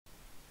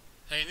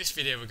Hey, in this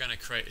video we're going to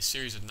create a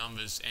series of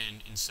numbers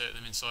and insert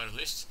them inside a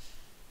list,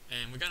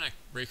 and we're going to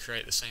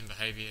recreate the same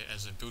behaviour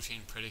as a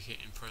built-in predicate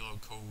in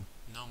prolog called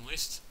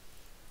numList.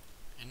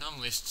 And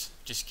numList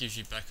just gives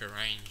you back a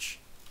range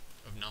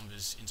of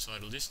numbers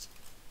inside a list.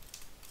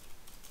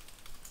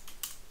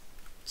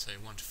 So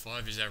 1 to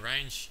 5 is our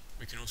range.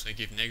 We can also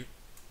give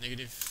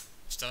negative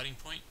starting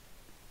point,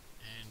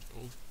 and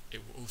it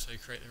will also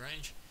create the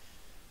range.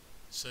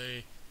 So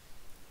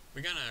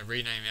we're going to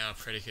rename our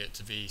predicate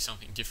to be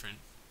something different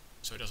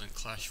so it doesn't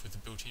clash with the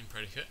built-in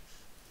predicate.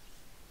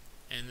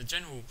 And the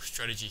general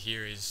strategy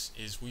here is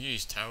we'll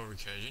use tail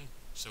recursion,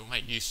 so we'll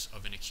make use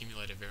of an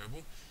accumulator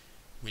variable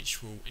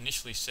which will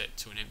initially set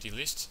to an empty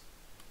list,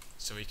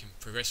 so we can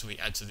progressively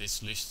add to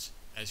this list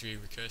as we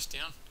recurse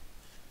down.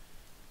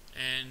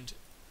 And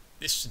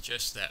this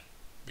suggests that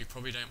we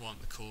probably don't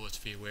want the caller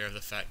to be aware of the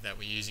fact that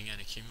we're using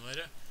an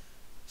accumulator,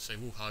 so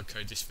we'll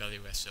hardcode this value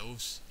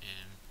ourselves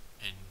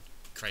and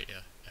create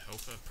a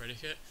helper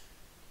predicate,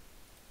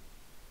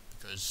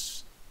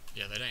 because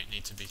they don't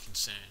need to be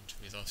concerned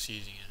with us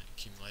using an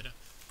accumulator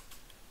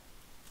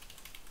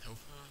helper.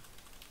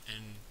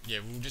 And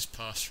we'll just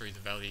pass through the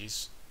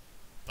values,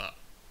 but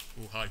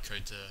we'll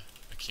hardcode the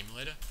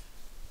accumulator.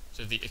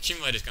 So the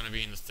accumulator is going to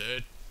be in the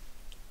third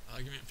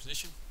argument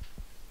position,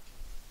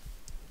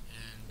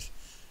 and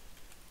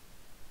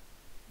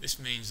this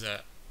means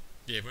that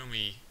when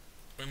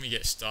we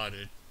get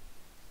started,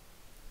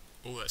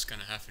 all that's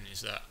going to happen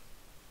is that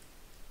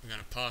we're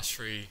going to pass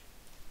through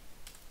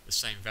the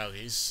same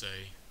values. So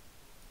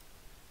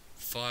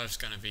 5 is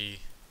going to be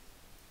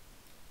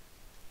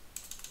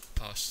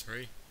passed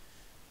through,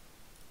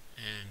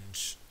 and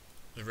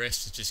the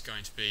rest is just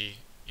going to be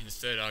in the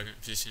third argument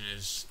position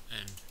as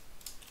an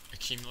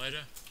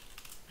accumulator,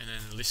 and then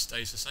the list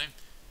stays the same.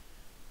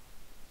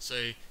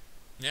 So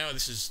now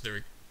this is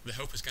the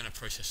helper is going to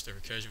process the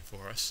recursion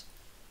for us,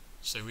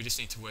 so we just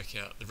need to work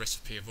out the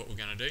recipe of what we're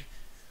going to do.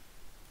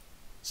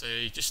 So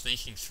just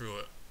thinking through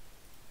it,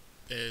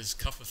 there's a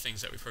couple of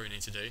things that we probably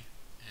need to do.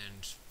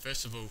 And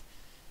first of all,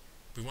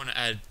 we want to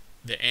add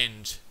the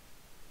end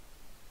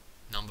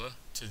number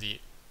to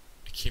the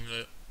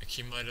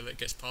accumulator that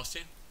gets passed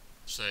in.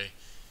 So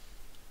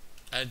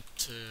add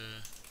to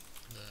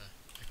the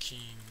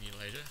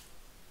accumulator,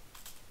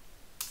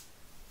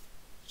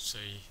 so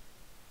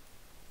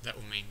that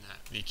will mean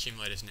that the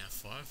accumulator is now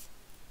 5,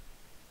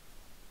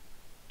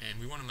 and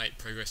we want to make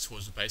progress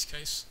towards the base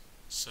case.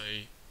 So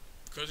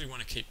because we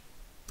want to keep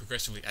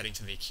progressively adding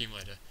to the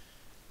accumulator,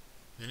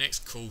 the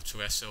next call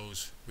to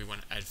ourselves, we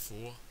want to add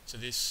 4 to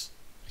this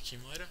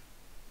accumulator.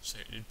 So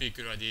it'd be a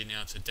good idea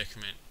now to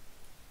decrement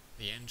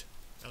the end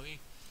value.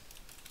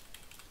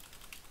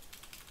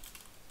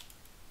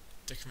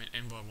 Decrement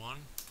n by 1.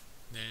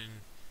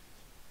 Then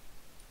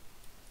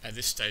at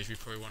this stage we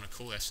probably want to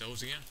call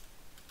ourselves again,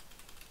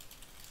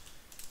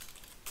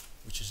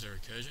 which is the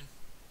recursion.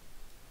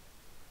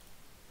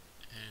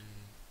 And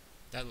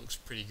that looks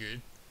pretty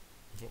good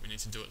with what we need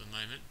to do at the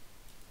moment.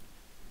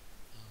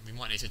 We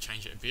might need to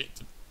change it a bit.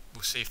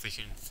 We'll see if we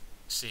can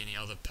see any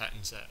other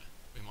patterns that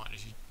we might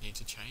need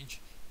to change.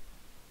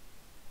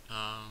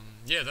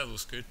 That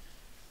looks good.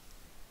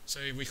 So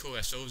we call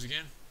ourselves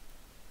again.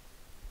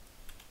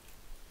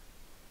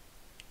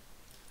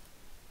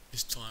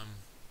 This time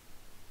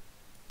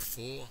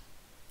 4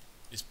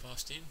 is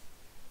passed in,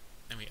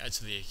 and we add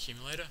to the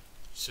accumulator,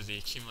 so the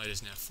accumulator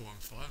is now 4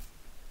 and 5.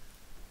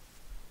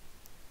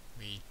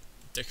 We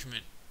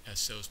decrement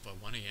ourselves by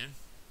 1 again,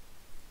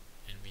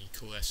 and we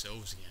call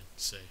ourselves again.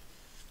 So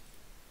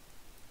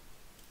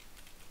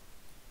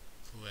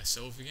call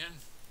ourselves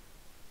again.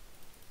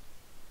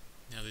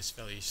 Now this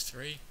value is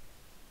 3.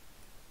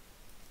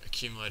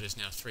 Accumulator is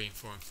now 3 and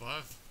 4 and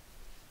 5.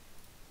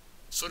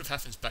 It sort of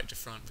happens back to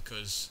front,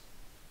 because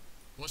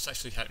what's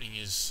actually happening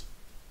is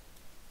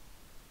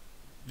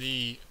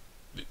it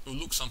will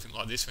look something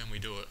like this when we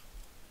do it.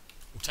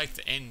 We'll take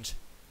the end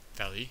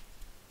value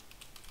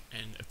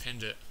and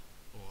append it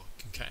or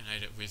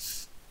concatenate it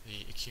with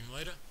the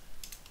accumulator.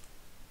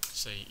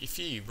 So if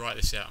you write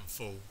this out in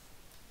full,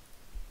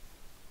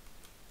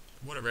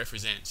 what it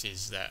represents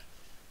is that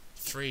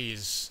 3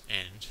 is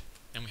end,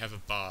 then we have a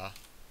bar,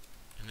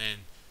 and then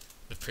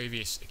the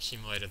previous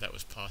accumulator that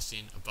was passed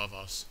in above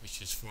us,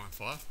 which is 4 and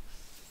 5.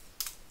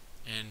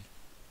 And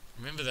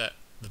remember that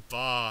the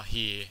bar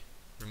here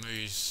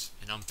removes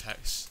and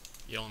unpacks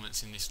the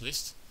elements in this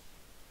list.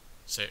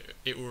 So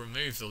it will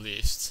remove the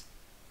list,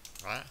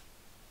 right?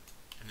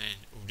 And then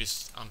it will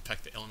just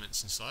unpack the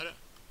elements inside it.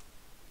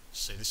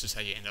 So this is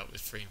how you end up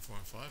with 3 and 4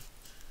 and 5.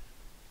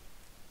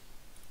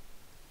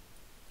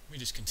 We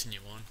just continue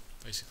on,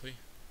 basically.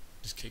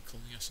 Just keep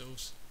calling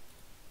ourselves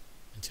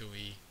until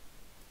we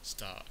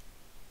start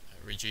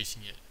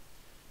reducing it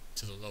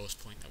to the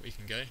lowest point that we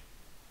can go.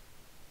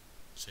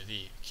 So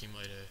the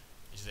accumulator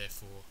is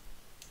therefore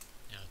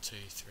now 2,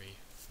 3,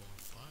 4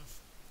 and 5.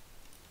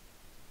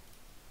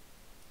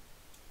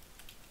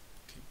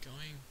 Keep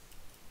going.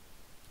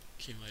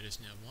 Accumulator is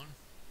now 1.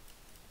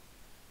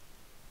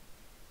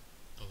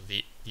 Oh,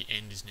 the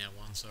end is now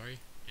 1, sorry,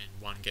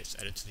 and 1 gets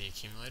added to the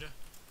accumulator.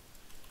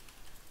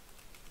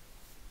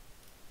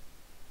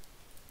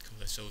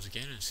 cells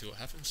again and see what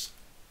happens.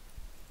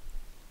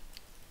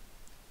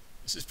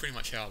 This is pretty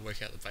much how I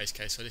work out the base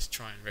case. I just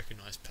try and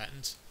recognize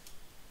patterns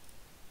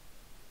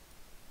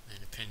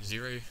and append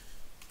 0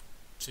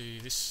 to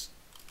this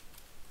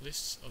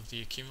list of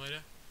the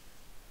accumulator.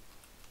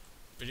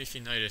 But if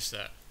you notice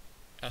that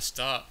our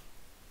start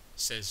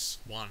says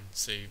 1,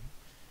 so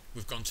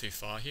we've gone too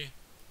far here.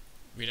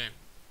 We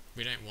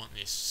don't want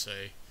this, so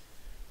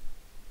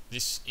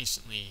this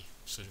instantly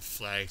sort of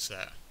flags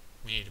that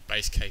we need a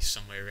base case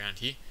somewhere around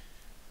here.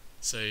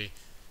 So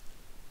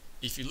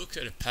if you look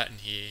at a pattern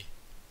here,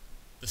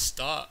 the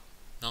start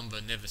number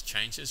never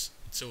changes,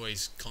 it's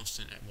always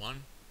constant at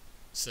 1.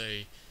 So,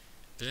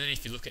 but then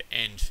if you look at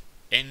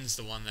end's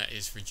the one that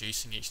is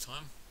reducing each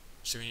time.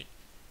 So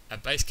our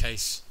base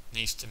case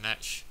needs to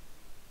match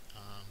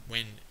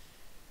when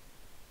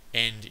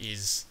end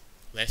is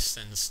less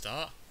than the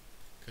start,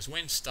 because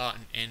when start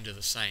and end are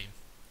the same,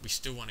 we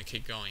still want to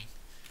keep going.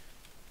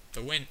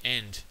 But when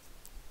end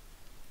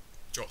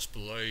drops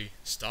below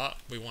start,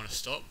 we want to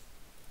stop.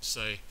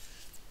 So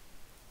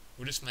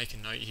we'll just make a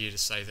note here to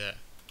say that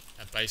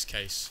our base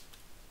case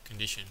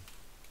condition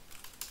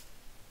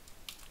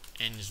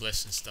end is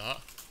less than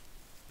start.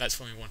 That's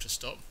when we want to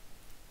stop.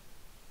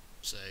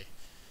 So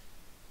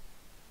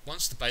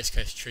once the base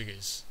case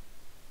triggers,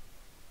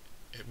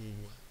 it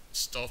will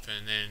stop,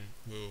 and then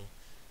we'll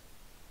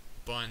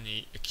bind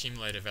the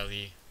accumulator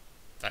value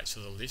back to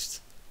the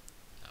list,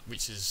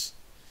 which is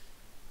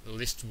the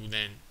list will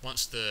then,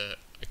 once the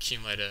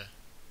accumulator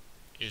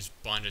is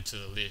binded to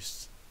the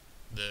list,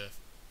 the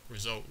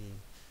result will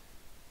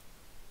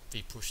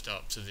be pushed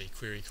up to the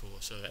query core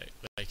so that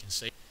they can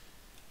see.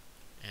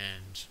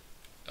 And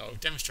I'll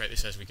demonstrate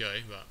this as we go,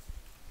 but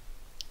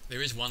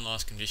there is one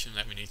last condition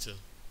that we need to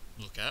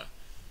look at,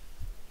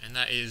 and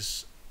that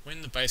is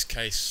when the base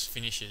case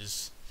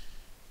finishes,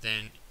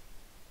 then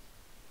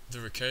the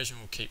recursion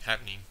will keep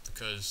happening,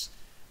 because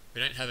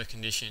we don't have a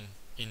condition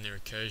in the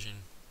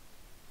recursion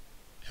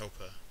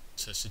helper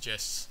to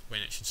suggest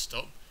when it should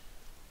stop.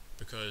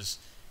 Because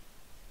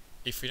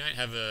if we don't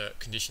have a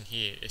condition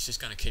here, it's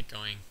just going to keep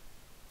going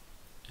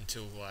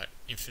until like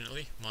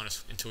infinitely,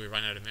 until we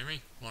run out of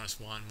memory,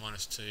 -1,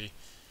 -2,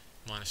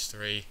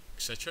 -3,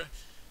 etc.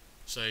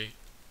 So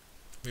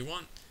we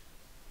want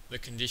the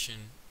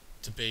condition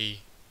to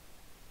be,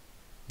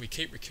 we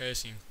keep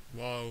recursing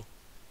while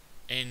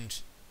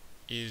end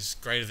is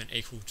greater than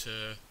equal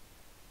to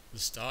the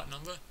start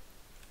number,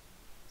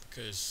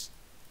 because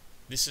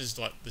this is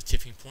like the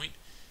tipping point.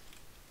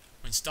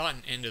 When start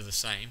and end are the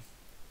same,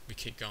 we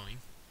keep going,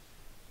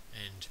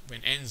 and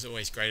when end is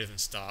always greater than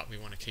start, we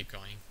want to keep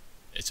going.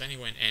 It's only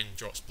when end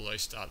drops below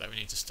start that we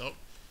need to stop.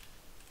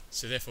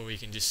 So therefore we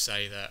can just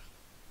say that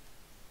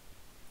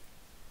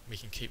we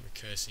can keep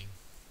recursing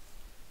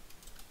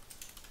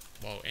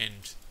while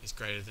end is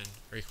greater than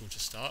or equal to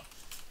start.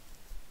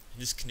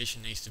 And this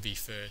condition needs to be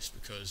first,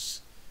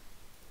 because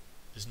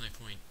there's no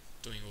point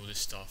doing all this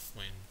stuff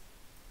when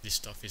this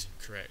stuff isn't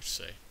correct.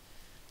 So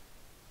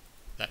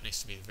that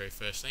needs to be the very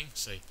first thing.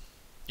 So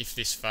if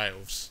this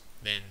fails,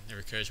 then the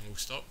recursion will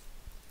stop.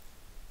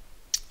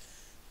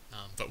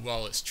 But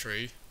while it's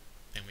true,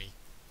 then we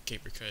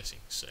keep recursing.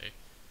 So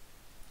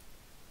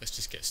let's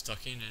just get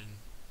stuck in and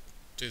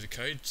do the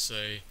code.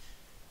 So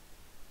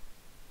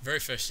very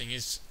first thing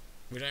is,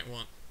 we don't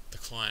want the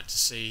client to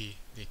see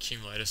the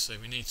accumulator, so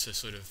we need to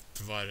sort of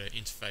provide an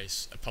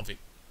interface, a public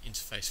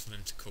interface for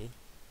them to call.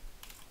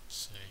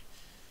 So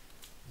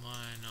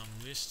my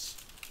num list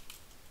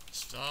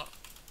start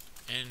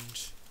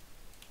end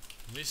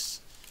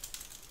list.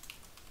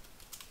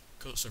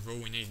 Because it's a rule,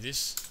 we need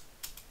this.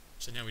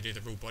 So now we do the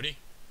rule body.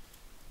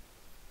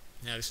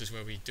 Now this is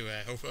where we do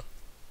our helper.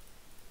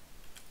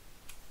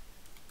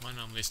 My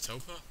num list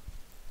helper.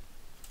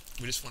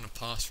 We just want to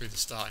pass through the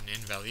start and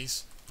end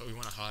values, but we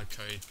want to hard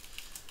code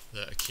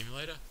the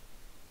accumulator,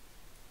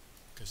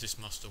 because this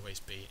must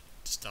always be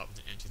to start with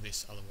an empty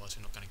list, otherwise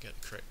we're not going to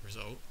get the correct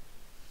result.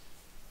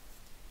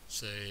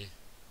 So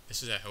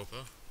this is our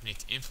helper. We need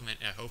to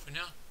implement our helper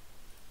now.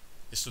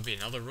 This will be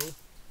another rule.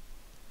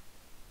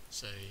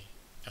 So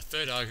our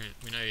third argument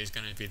we know is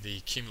going to be the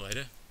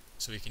accumulator,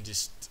 so we can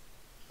just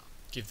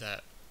give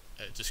that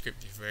a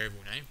descriptive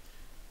variable name.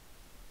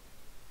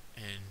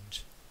 And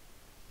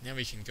now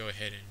we can go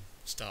ahead and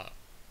start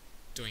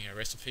doing our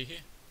recipe here.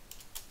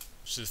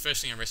 So the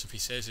first thing our recipe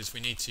says is we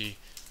need to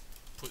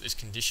put this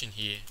condition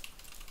here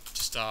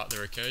to start the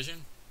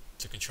recursion,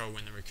 to control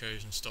when the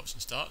recursion stops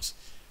and starts.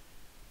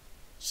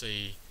 So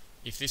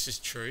if this is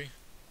true,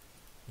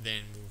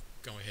 then we'll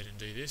go ahead and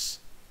do this.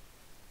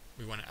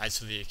 We want to add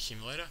to the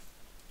accumulator.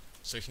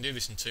 So we can do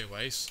this in two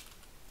ways.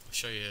 I'll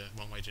show you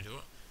one way to do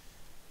it.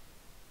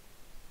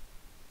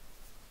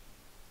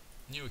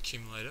 New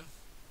accumulator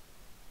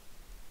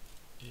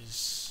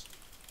is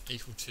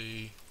equal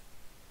to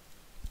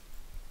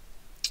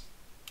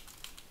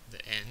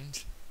the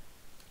end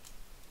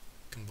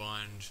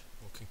combined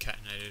or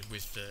concatenated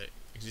with the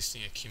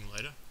existing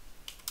accumulator.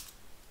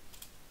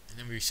 And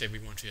then we said we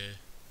want to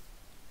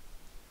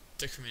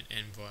decrement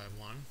n by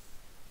 1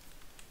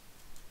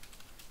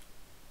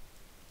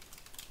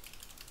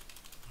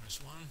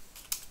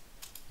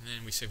 and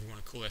then we said we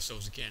want to call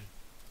ourselves again.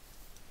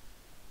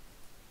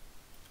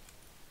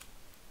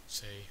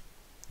 So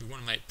we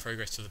want to make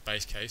progress to the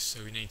base case,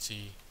 so we need to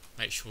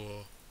make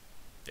sure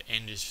the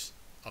end is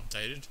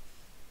updated.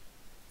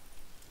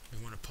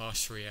 We want to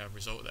pass through our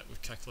result that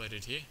we've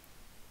calculated here,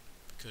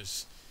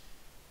 because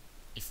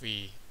if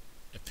we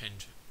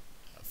append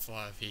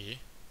 5 here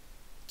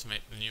to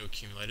make the new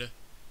accumulator,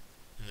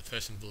 then the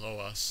person below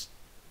us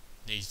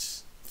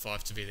needs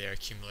 5 to be their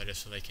accumulator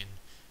so they can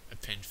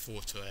append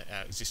 4 to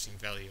our existing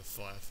value of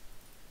 5.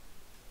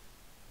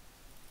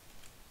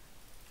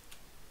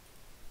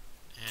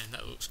 And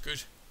that looks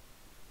good.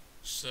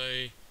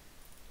 So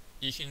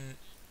you can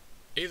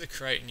either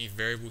create a new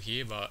variable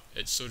here, but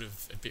it's sort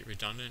of a bit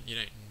redundant, you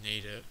don't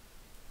need it,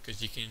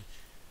 because you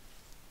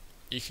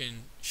can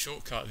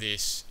shortcut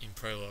this in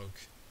prolog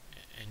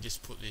and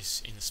just put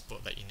this in the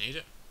spot that you need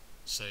it.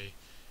 So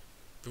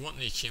we want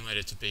the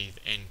accumulator to be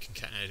the end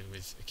concatenated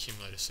with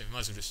accumulator, so we might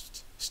as well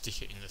just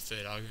stick it in the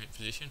third argument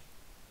position,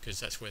 because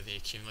that's where the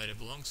accumulator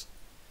belongs.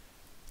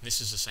 And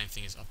this is the same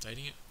thing as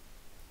updating it.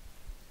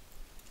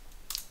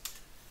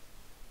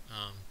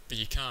 But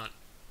you can't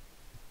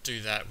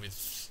do that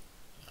with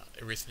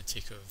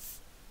arithmetic of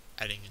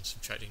adding and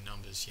subtracting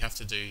numbers. You have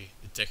to do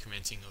the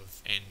decrementing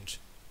of end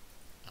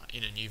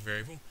in a new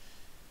variable.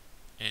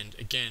 And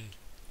again,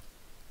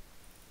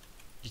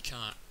 you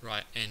can't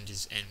write end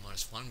is n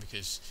minus 1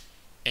 because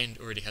end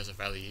already has a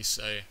value,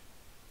 so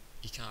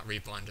you can't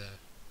rebind a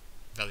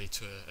value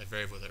to a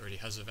variable that already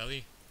has a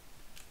value.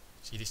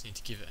 So you just need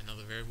to give it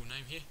another variable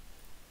name here.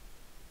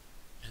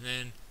 And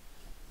then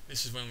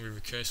this is when we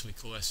recursively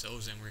call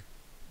ourselves, and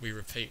we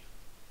repeat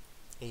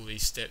all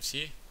these steps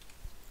here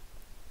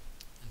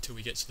until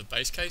we get to the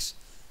base case.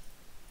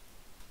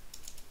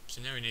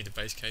 So now we need the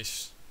base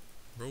case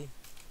rule,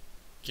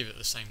 give it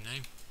the same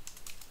name,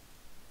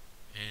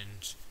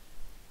 and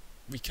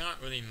we can't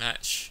really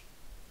match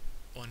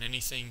on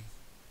anything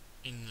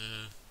in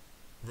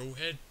the rule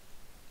head.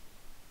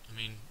 I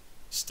mean,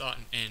 start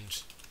and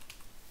end,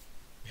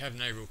 we have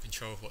no real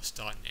control of what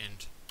start and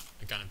end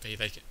are going to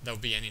be. They'll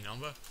be any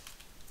number,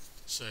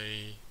 so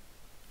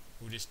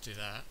we'll just do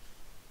that.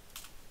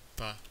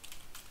 But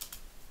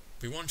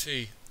we want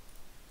to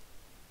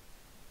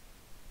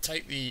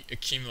take the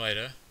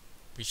accumulator,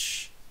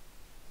 which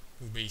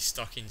will be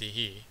stuck into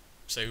here.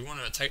 So we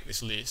want to take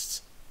this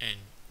list and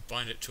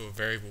bind it to a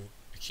variable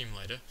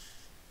accumulator,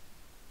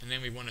 and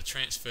then we want to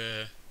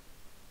transfer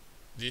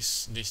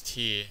this list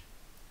here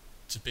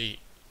to be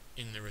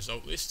in the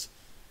result list.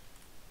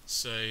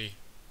 So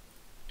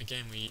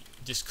again, we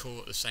just call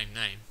it the same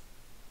name,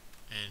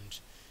 and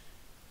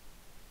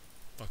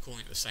by calling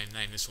it the same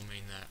name, this will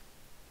mean that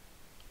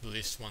the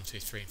list 1, 2,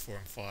 3, and 4,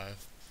 and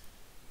 5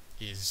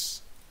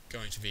 is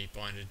going to be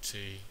binded to,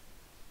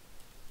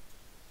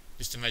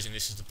 just imagine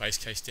this is the base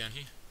case down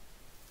here.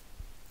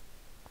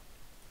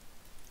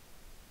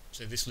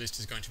 So this list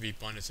is going to be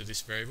binded to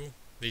this variable.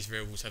 These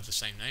variables have the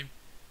same name,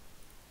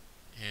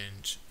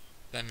 and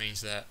that means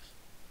that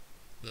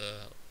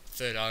the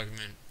third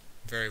argument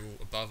variable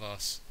above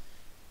us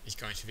is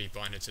going to be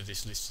binded to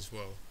this list as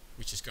well,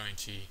 which is going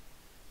to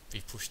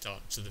be pushed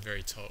up to the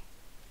very top,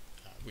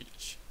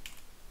 which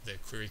the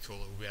query caller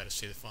will be able to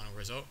see the final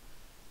result.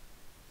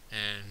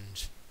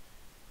 And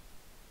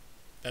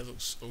that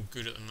looks all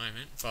good at the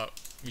moment, but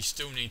we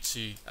still need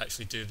to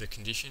actually do the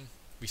condition.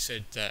 We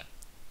said that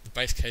the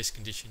base case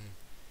condition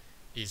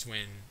is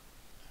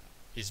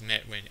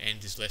met when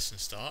end is less than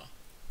start.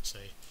 So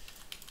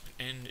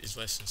when end is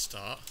less than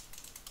start,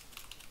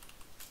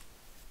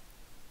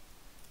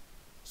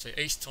 so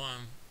each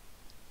time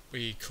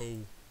we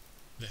call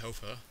the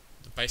helper,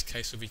 the base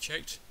case will be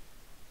checked.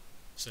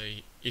 So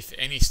if at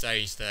any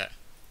stage that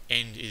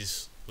end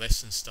is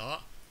less than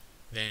start,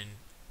 then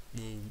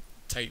we'll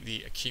take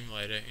the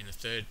accumulator in the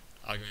third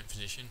argument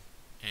position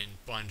and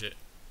bind it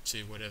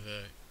to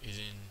whatever is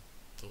in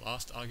the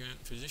last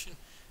argument position,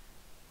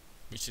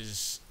 which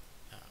is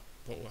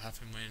what will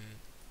happen when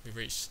we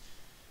reach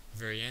the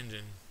very end,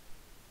 and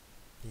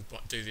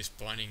we'll do this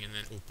binding, and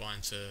then it will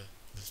bind to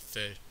the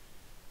third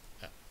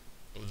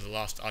or the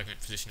last argument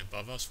position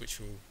above us, which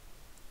will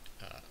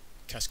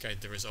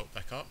cascade the result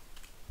back up.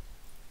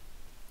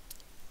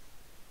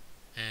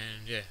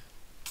 And yeah,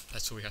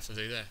 that's all we have to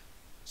do there.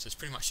 So it's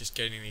pretty much just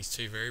getting these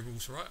two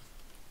variables right,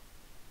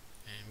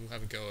 and we'll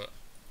have a go at,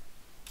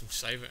 we'll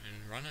save it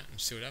and run it and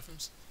see what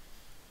happens.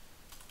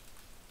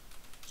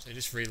 So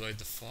just reload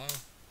the file,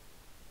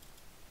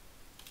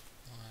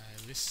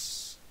 my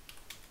lists,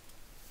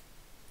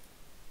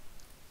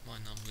 my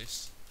num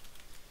list,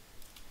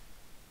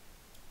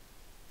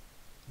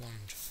 1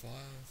 to 5,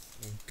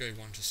 we'll go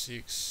 1 to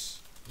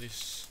 6,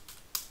 list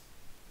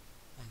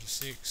 1 to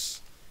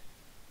 6,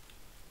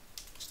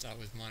 start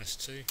with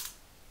 -2,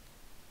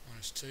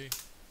 -2,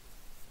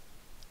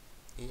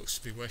 all looks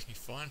to be working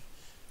fine.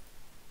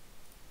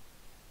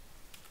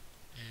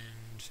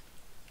 And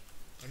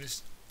I'll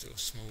just do a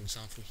small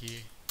example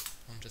here,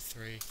 1 to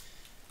 3,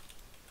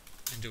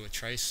 and do a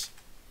trace.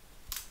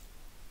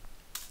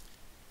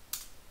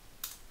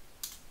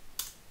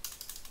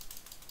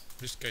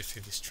 Just go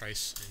through this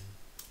trace and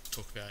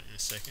talk about in a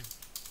second.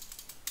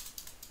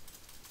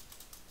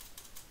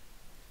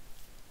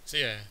 So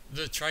yeah,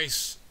 the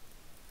trace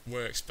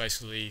works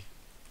basically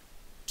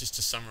just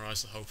to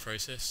summarize the whole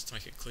process to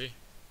make it clear.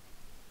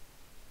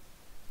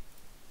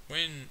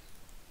 When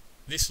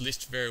this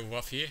list variable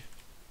up here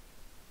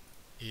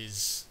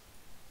has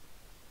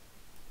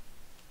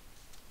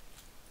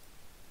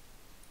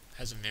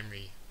a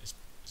memory, it's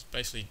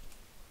basically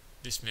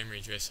this memory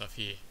address up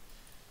here.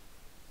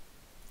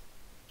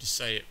 Just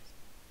say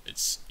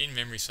it's in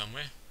memory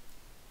somewhere.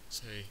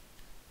 So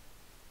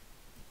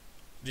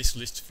this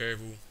list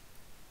variable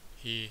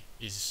here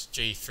is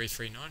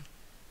G339.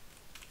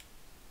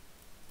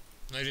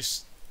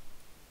 Notice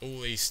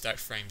all these stack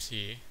frames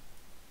here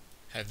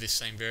have this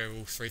same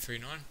variable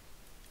 339.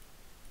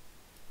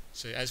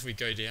 So as we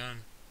go down,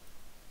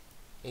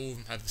 all of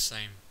them have the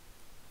same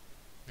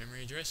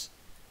memory address,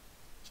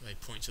 so they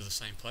point to the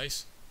same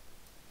place.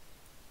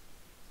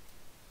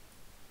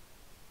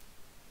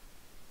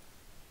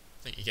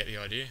 I think you get the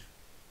idea.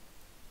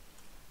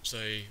 So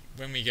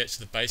when we get to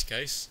the base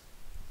case,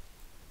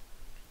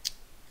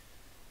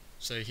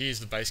 so here's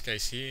the base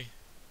case here.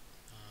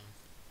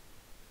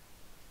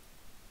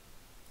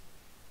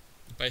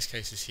 The base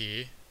case is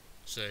here.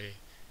 So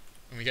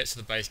when we get to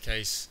the base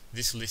case,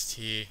 this list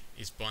here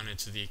is binded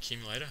to the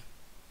accumulator.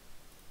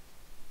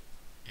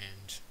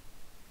 And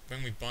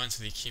when we bind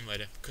to the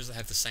accumulator, because they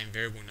have the same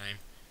variable name,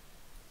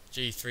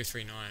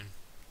 G339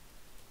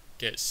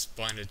 gets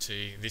binded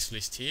to this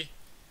list here.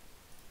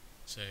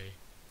 So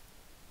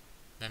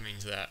that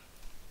means that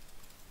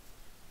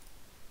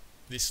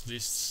this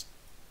list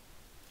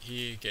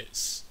here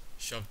gets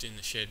shoved in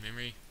the shared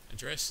memory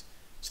address,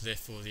 so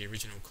therefore the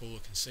original caller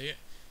can see it,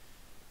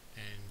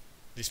 and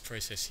this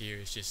process here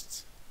is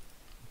just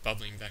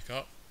bubbling back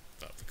up,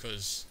 but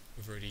because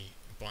we've already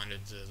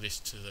binded the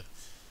list to the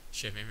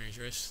shared memory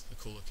address, the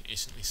caller can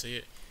instantly see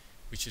it,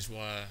 which is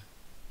why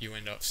you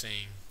end up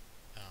seeing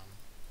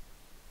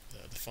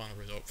the final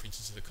result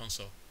printed to the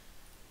console.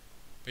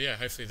 But yeah,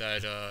 hopefully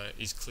that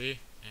is clear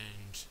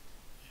and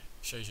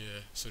shows you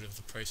sort of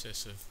the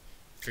process of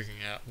figuring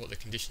out what the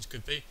conditions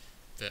could be.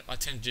 But I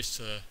tend just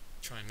to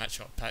try and match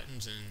up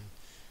patterns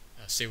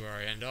and see where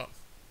I end up.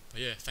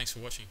 But yeah, thanks for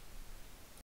watching.